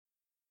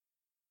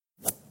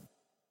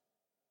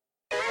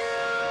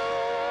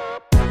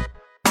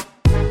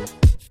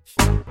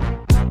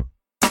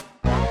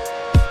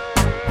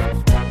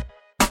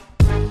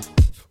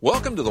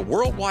Welcome to the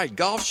Worldwide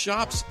Golf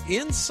Shop's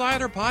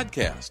Insider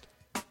Podcast,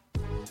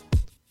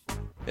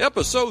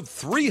 episode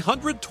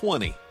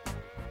 320.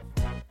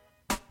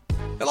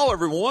 Hello,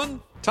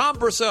 everyone. Tom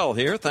Brissell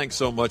here. Thanks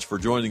so much for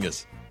joining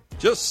us.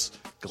 Just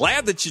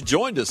glad that you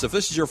joined us. If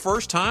this is your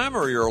first time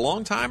or you're a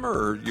long timer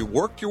or you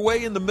worked your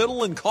way in the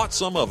middle and caught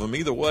some of them,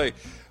 either way,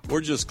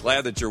 we're just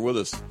glad that you're with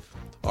us.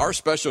 Our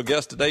special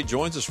guest today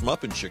joins us from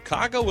up in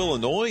Chicago,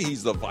 Illinois.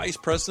 He's the Vice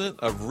President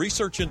of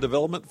Research and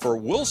Development for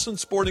Wilson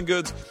Sporting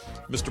Goods,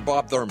 Mr.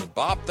 Bob Thurman.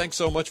 Bob, thanks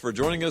so much for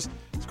joining us.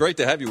 It's great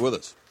to have you with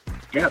us.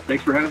 Yeah,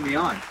 thanks for having me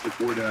on. Look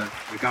forward to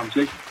the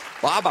conversation.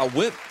 Bob, I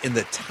went in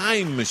the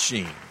time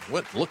machine,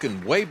 went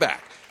looking way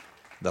back.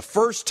 The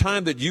first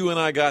time that you and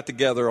I got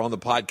together on the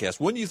podcast,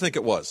 when do you think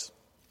it was?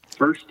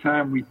 First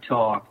time we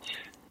talked,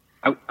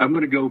 I'm going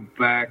to go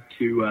back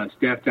to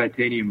Staff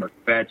Titanium or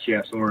Fat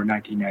Shaft somewhere in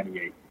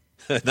 1998.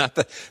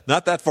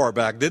 Not that far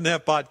back. Didn't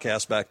have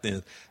podcasts back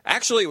then.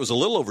 Actually, it was a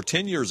little over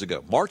 10 years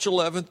ago. March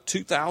 11th,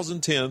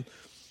 2010,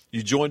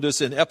 you joined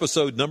us in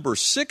episode number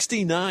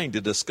 69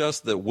 to discuss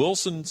the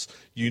Wilson's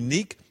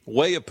unique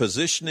way of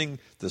positioning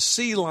the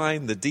C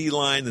line, the D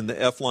line, and the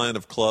F line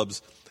of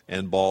clubs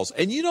and balls.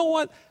 And you know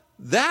what?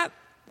 That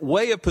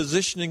way of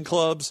positioning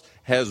clubs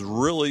has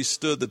really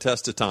stood the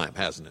test of time,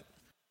 hasn't it?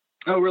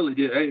 Oh, really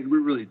did. It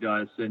really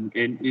does. And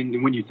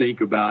when you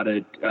think about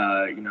it,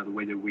 the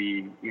way that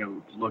we,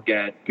 look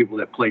at people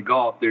that play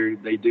golf,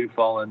 they do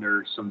fall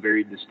under some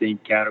very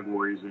distinct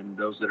categories, and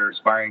those that are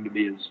aspiring to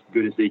be as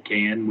good as they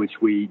can, which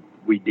we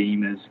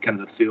deem as kind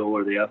of the fill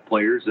or the F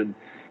players. And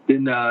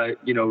then,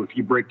 if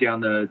you break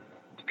down the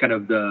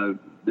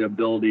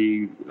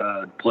ability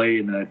to play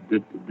and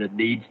the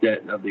needs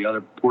of the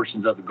other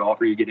portions of the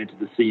golfer, you get into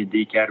the C and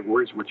D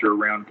categories, which are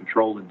around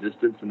control and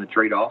distance and the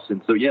trade-offs.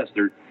 And so, yes,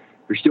 they're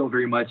still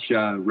very much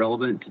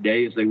relevant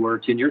today as they were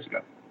 10 years ago.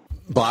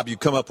 Bob, you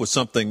come up with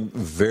something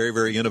very,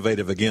 very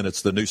innovative. Again,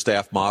 it's the new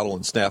Staff Model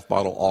and Staff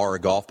Model R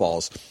golf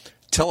balls.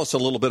 Tell us a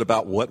little bit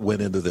about what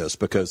went into this,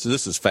 because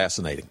this is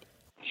fascinating.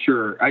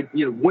 Sure.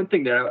 One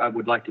thing that I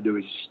would like to do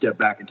is step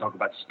back and talk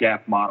about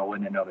Staff Model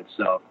in and of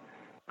itself.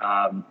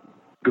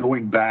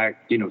 Going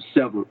back,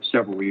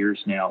 several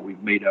years now,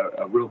 we've made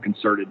a real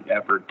concerted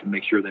effort to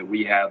make sure that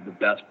we have the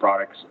best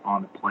products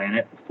on the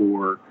planet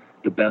for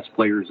the best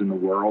players in the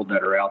world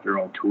that are out there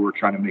on tour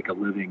trying to make a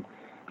living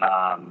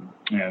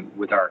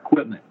with our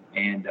equipment.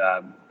 And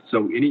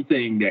so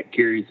anything that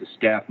carries a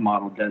Staff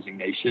Model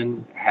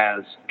designation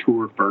has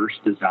Tour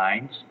First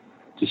designs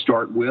to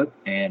start with,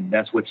 and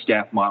that's what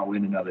Staff Model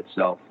in and of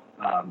itself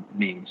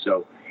means.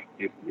 So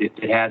if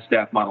it has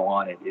Staff Model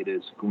on it, it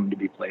is going to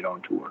be played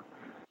on tour.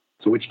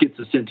 So which gets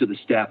us into the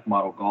Staff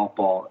Model golf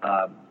ball.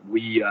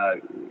 We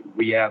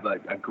have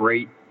a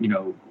great,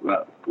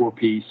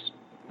 four-piece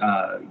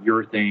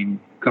urethane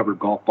covered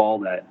golf ball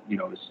that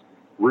is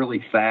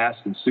really fast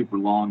and super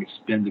long. It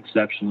spins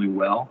exceptionally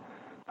well.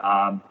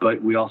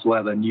 But we also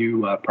have a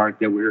new product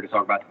that we're going to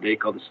talk about today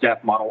called the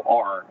Staff Model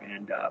R,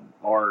 and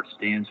R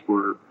stands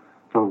for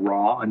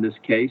raw in this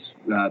case,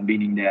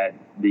 meaning that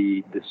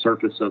the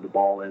surface of the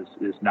ball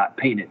is not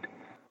painted.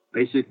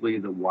 Basically,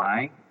 the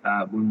why.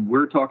 When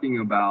we're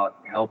talking about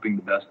helping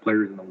the best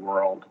players in the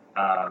world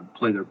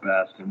play their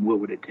best, and what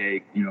would it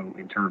take,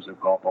 in terms of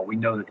golf ball, we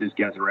know that these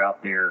guys are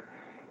out there.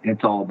 And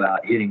it's all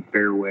about hitting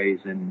fairways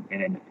and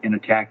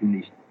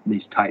attacking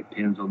these tight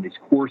pins on these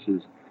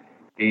courses.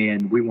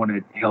 And we want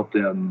to help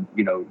them,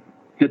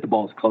 hit the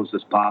ball as close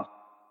as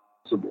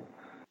possible.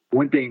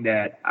 One thing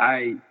that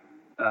I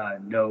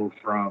know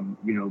from,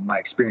 my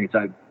experience,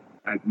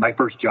 my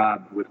first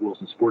job with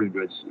Wilson Sporting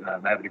Goods,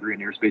 I have a degree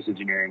in aerospace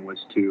engineering, was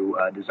to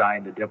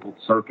design the dimpled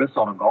surface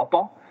on a golf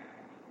ball.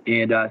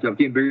 And so I'm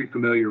getting very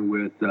familiar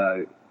with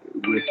the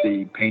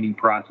painting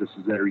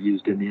processes that are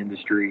used in the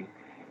industry.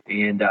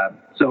 And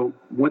so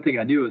one thing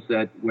I knew is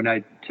that when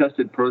I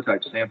tested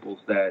prototype samples,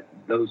 that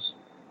those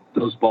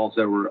balls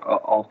that were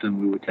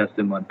often we would test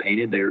them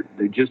unpainted,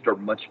 they just are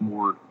much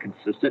more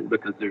consistent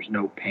because there's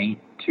no paint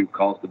to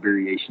cause the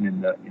variation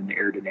in the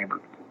aerodynamic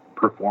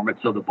performance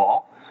of the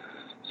ball.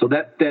 So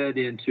that fed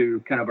into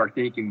kind of our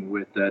thinking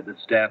with the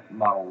Staff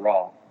Model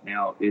Raw.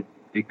 Now it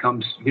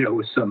comes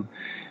with some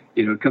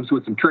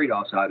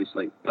trade-offs,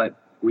 obviously, but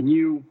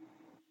when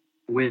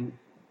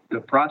the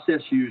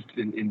process used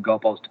in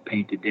golf balls to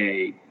paint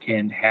today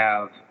can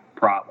have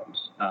problems.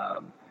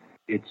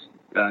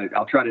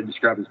 I'll try to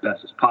describe it as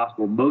best as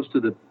possible. Most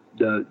of the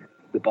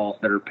balls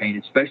that are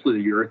painted,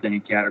 especially the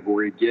urethane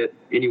category, get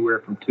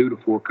anywhere from 2 to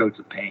 4 coats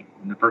of paint.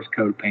 And the first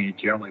coat of paint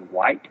is generally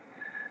white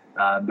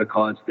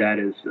because that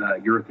is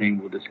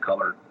urethane will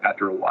discolor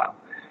after a while.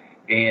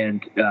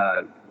 And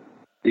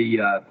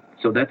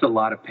so that's a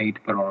lot of paint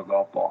to put on a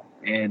golf ball.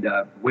 And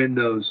when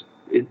those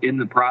in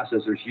the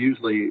process, there's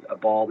usually a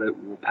ball that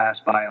will pass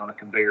by on a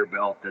conveyor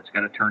belt that's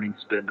got a turning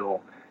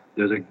spindle.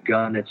 There's a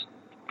gun that's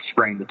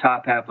spraying the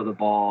top half of the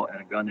ball and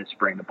a gun that's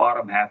spraying the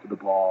bottom half of the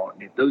ball.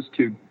 And if those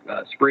two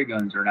spray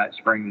guns are not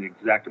spraying the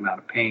exact amount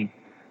of paint,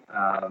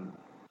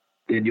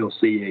 then you'll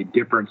see a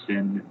difference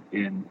in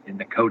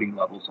the coating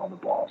levels on the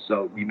ball.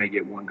 So you may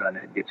get one gun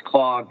that gets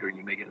clogged, or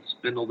you may get a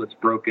spindle that's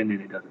broken and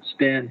it doesn't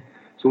spin.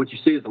 So what you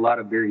see is a lot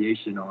of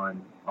variation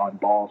on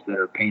balls that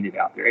are painted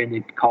out there, and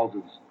it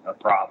causes a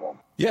problem.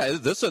 Yeah,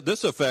 this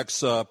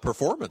affects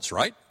performance,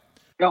 right?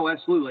 Oh,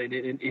 absolutely.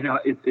 And you know,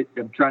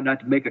 I'm trying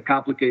not to make a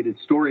complicated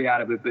story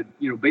out of it, but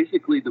you know,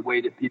 basically the way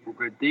that people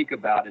could think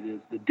about it is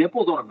the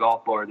dimples on a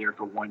golf ball are there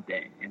for one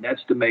thing, and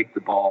that's to make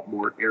the ball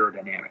more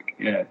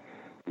aerodynamic.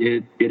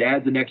 It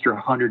adds an extra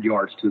 100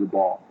 yards to the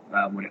ball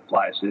when it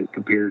flies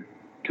compared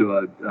to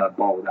a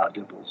ball without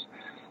dimples.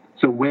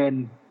 So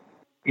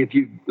if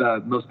you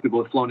most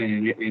people have flown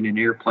in an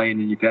airplane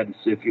and you've had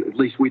to at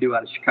least we do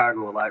out of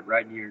Chicago a lot,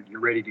 right? And you're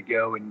ready to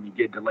go and you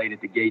get delayed at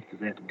the gate because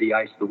they have to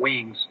de-ice the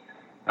wings.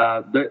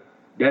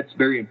 That's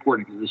very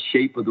important because the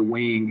shape of the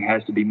wing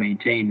has to be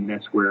maintained, and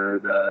that's where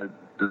the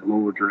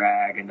lower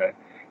drag and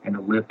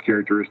the lift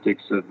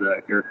characteristics of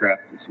the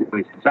aircraft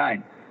is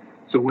designed.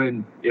 So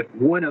if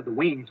one of the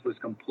wings was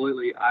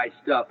completely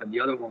iced up and the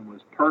other one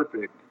was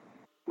perfect,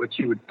 what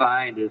you would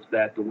find is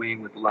that the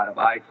wing with a lot of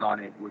ice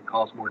on it would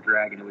cause more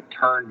drag, and it would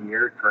turn the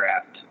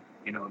aircraft,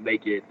 you know, and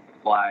make it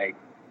fly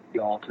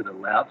all to the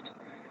left.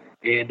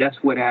 And that's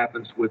what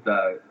happens with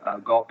a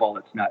golf ball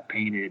that's not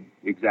painted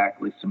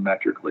exactly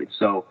symmetrically.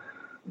 So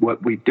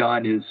what we've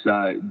done is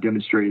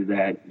demonstrated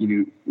that, you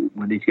know,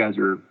 when these guys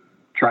are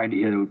trying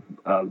to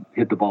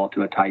hit the ball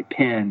to a tight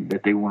pin,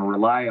 that they want to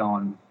rely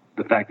on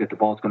the fact that the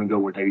ball is going to go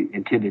where they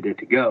intended it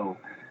to go.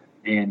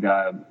 And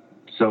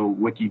so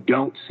what you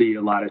don't see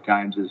a lot of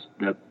times is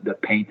the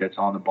paint that's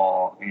on the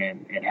ball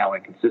and how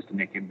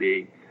inconsistent it can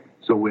be.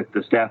 So with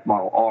the Staff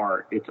Model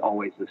R, it's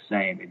always the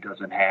same. It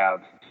doesn't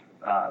have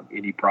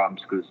any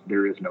problems because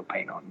there is no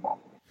paint on the ball.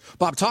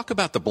 Bob, talk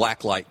about the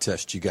black light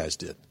test you guys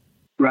did.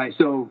 Right.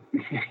 So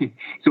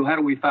how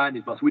do we find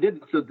these balls? We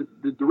did. So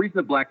the reason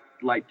the black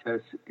light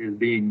test is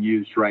being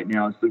used right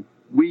now is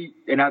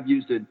and I've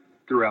used it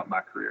throughout my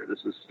career. This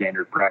is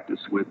standard practice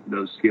with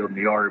those skilled in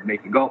the art of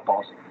making golf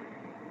balls.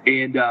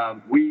 And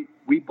we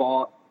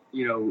bought,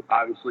 you know,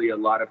 obviously a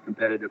lot of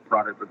competitive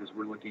product because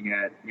we're looking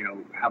at, you know,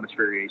 how much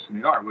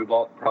variation they are. We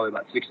bought probably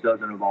about 6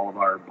 dozen of all of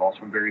our balls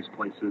from various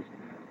places,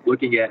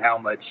 looking at how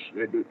much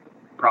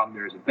problem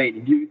there is in paint.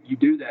 And you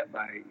do that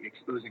by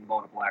exposing a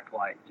ball to black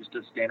light, just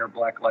a standard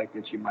black light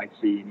that you might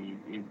see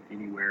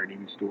anywhere in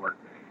any store.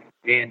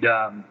 And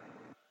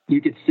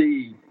you can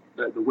see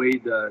the way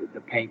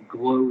the paint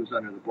glows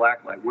under the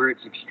black light. Where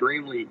it's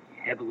extremely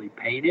heavily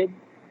painted,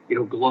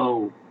 it'll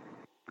glow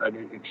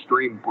an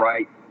extreme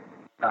bright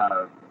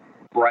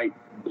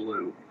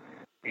blue.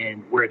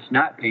 And where it's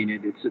not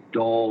painted, it's a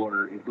dull,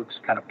 or it looks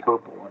kind of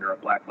purple under a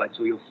black light.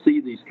 So you'll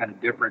see these kind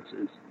of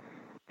differences.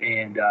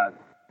 And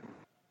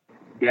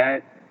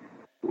that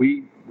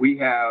we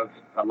have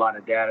a lot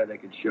of data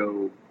that can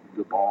show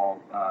the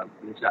ball,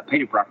 if it's not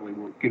painted properly,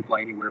 can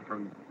fly anywhere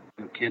from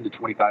 10 to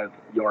 25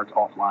 yards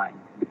offline,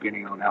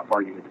 depending on how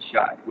far you hit the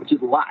shot, which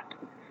is a lot.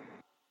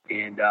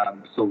 And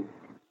so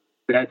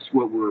that's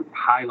what we're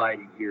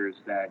highlighting here, is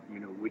that, you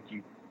know, what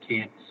you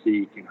can't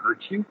see can hurt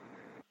you.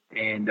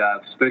 And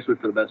especially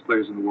for the best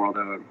players in the world,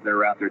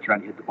 they're out there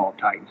trying to hit the ball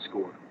tight and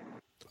score.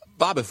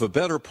 Bob, if a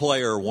better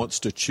player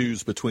wants to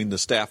choose between the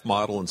Staff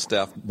Model and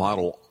Staff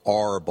Model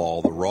R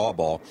ball, the raw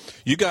ball,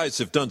 you guys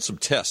have done some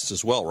tests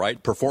as well,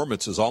 right?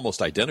 Performance is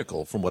almost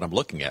identical from what I'm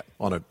looking at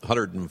on a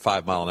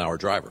 105-mile-an-hour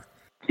driver.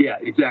 Yeah,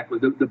 exactly.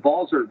 The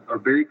balls are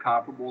very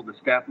comparable. The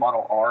Staff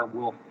Model R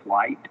will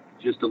flight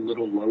just a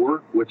little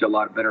lower, which a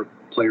lot of better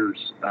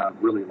players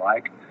really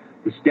like.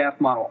 The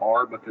Staff Model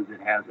R, because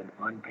it has an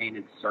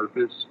unpainted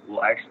surface,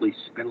 will actually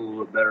spin a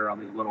little bit better on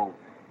these little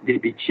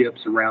dippy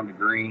chips around the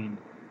green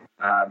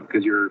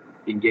because you're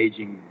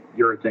engaging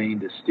urethane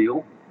to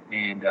steel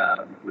and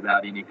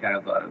without any kind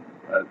of a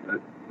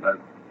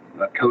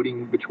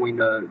coating between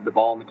the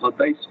ball and the club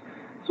face.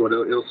 So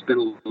it'll spin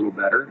a little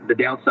better. The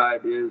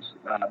downside is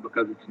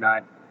because it's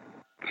not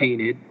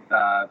painted,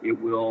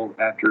 it will,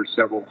 after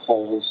several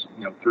holes,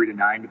 3 to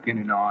 9,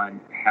 depending on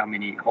how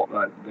many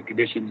the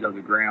conditions of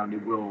the ground,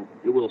 it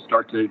will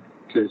start to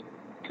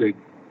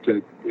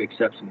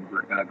accept some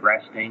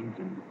grass stains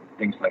and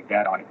things like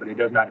that on it. But it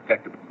does not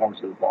affect the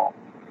performance of the ball.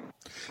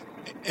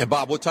 And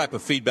Bob, what type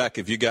of feedback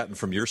have you gotten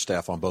from your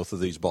staff on both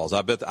of these balls?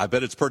 I bet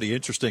it's pretty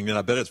interesting, and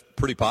I bet it's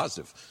pretty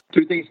positive.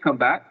 2 things come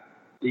back.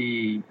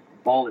 The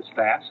ball is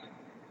fast,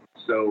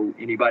 so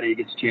anybody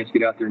that gets a chance to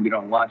get out there and get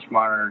on a launch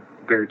monitor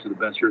compared to the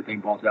best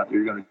urethane balls out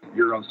there,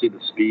 you're going to see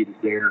the speed is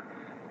there.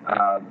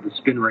 The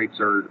spin rates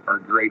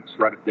are great. It's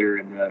right up there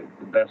in the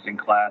best in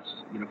class,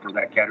 for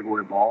that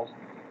category of balls.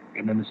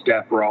 And then the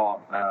Staff Raw,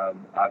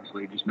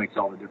 obviously, it just makes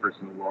all the difference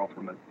in the world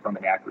from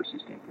an accuracy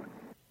standpoint.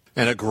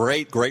 And a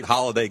great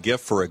holiday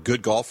gift for a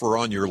good golfer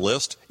on your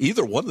list.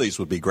 Either one of these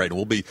would be great. And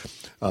we'll be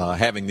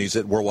having these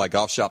at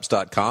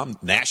worldwidegolfshops.com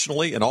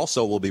nationally, and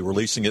also we'll be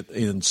releasing it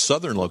in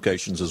southern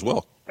locations as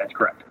well. That's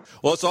correct.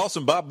 Well, it's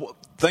awesome, Bob.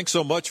 thanks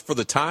so much for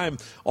the time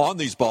on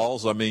these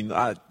balls. I mean,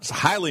 I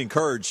highly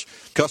encourage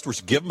customers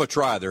to give them a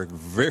try.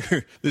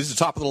 These are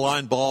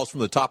top-of-the-line balls from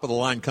the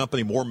top-of-the-line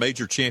company, more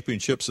major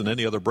championships than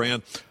any other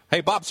brand.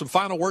 Hey, Bob, some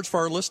final words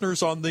for our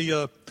listeners on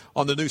the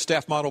new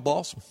Staff Model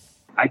balls?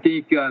 I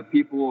think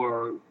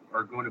people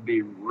are going to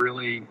be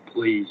really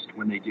pleased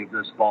when they give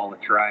this ball a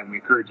try, and we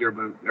encourage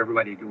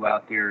everybody to go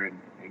out there and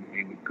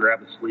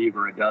grab a sleeve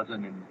or a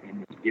dozen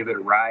and give it a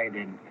ride,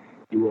 and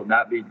you will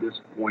not be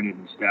disappointed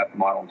in Staff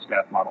Model and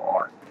Staff Model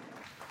R.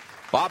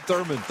 Bob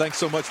Thurman, thanks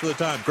so much for the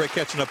time. Great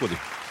catching up with you.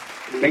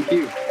 Thank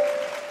you.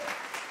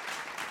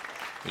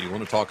 You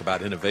want to talk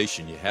about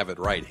innovation, you have it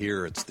right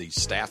here. It's the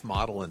Staff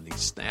Model and the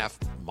Staff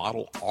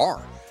Model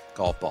R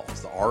golf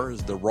balls. The R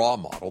is the raw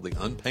model, the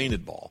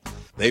unpainted ball.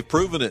 They've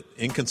proven it.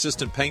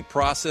 Inconsistent paint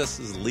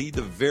processes lead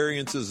to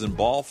variances in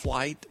ball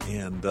flight,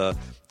 and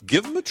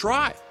give them a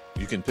try.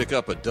 You can pick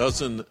up a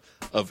dozen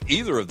of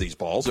either of these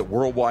balls at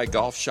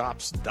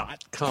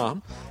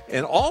worldwidegolfshops.com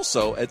and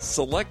also at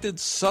selected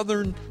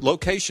southern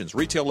locations,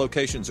 retail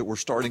locations that we're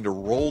starting to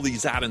roll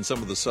these out in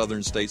some of the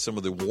southern states, some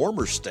of the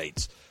warmer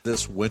states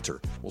this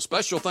winter. Well,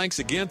 special thanks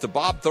again to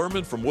Bob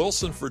Thurman from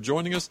Wilson for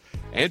joining us,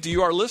 and to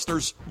you, our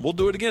listeners. We'll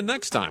do it again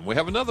next time. We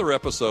have another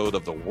episode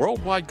of the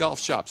Worldwide Golf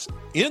Shops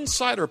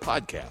Insider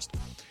Podcast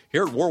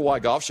here at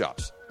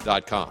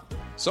worldwidegolfshops.com.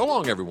 So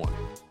long, everyone.